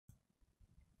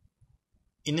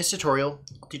In this tutorial,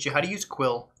 I'll teach you how to use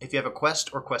Quill if you have a Quest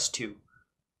or Quest 2.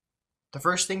 The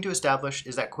first thing to establish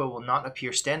is that Quill will not appear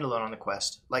standalone on the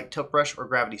Quest, like Tilt Brush or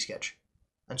Gravity Sketch,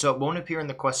 and so it won't appear in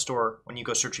the Quest store when you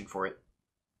go searching for it.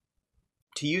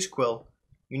 To use Quill,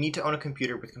 you need to own a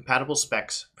computer with compatible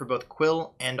specs for both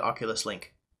Quill and Oculus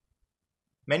Link.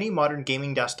 Many modern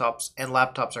gaming desktops and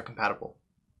laptops are compatible.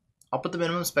 I'll put the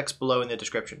minimum specs below in the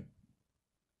description.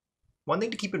 One thing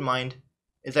to keep in mind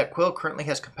is that Quill currently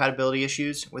has compatibility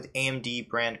issues with AMD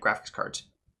brand graphics cards,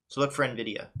 so look for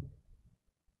NVIDIA.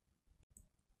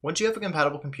 Once you have a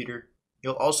compatible computer,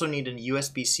 you'll also need a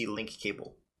USB-C link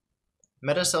cable.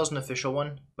 Meta sells an official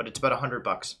one, but it's about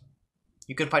 $100.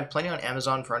 You can find plenty on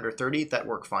Amazon for under $30 that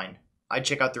work fine. I'd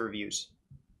check out the reviews.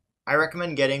 I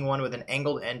recommend getting one with an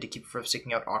angled end to keep it from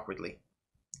sticking out awkwardly.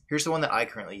 Here's the one that I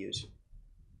currently use.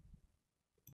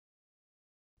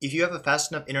 If you have a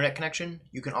fast enough internet connection,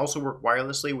 you can also work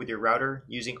wirelessly with your router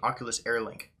using Oculus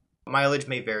AirLink. Mileage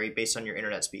may vary based on your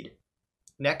internet speed.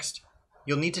 Next,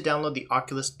 you'll need to download the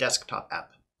Oculus Desktop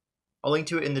App. I'll link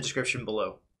to it in the description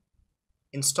below.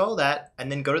 Install that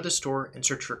and then go to the store and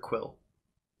search for Quill.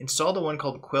 Install the one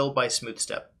called Quill by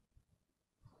SmoothStep.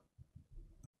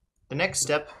 The next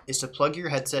step is to plug your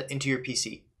headset into your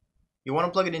PC. You'll want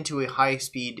to plug it into a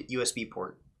high-speed USB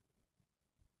port.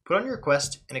 Put on your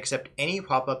Quest and accept any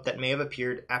pop-up that may have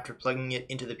appeared after plugging it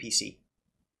into the PC.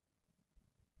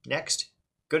 Next,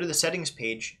 go to the settings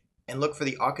page and look for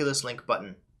the Oculus Link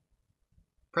button.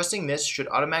 Pressing this should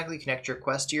automatically connect your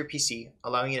Quest to your PC,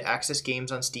 allowing you to access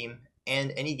games on Steam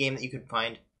and any game that you can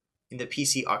find in the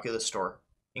PC Oculus store,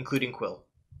 including Quill.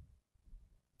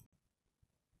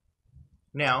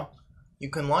 Now, you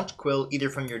can launch Quill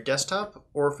either from your desktop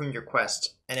or from your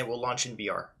Quest, and it will launch in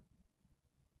VR.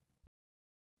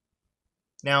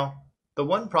 Now, the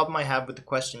one problem I have with the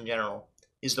Quest in general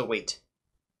is the weight.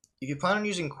 If you plan on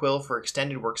using Quill for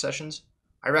extended work sessions,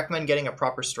 I recommend getting a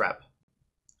proper strap.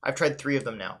 I've tried 3 of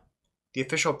them now: the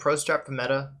official Pro strap from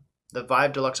Meta, the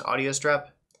Vive Deluxe Audio strap,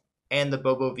 and the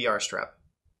BoboVR strap.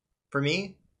 For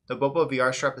me, the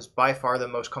BoboVR strap is by far the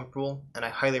most comfortable, and I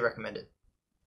highly recommend it.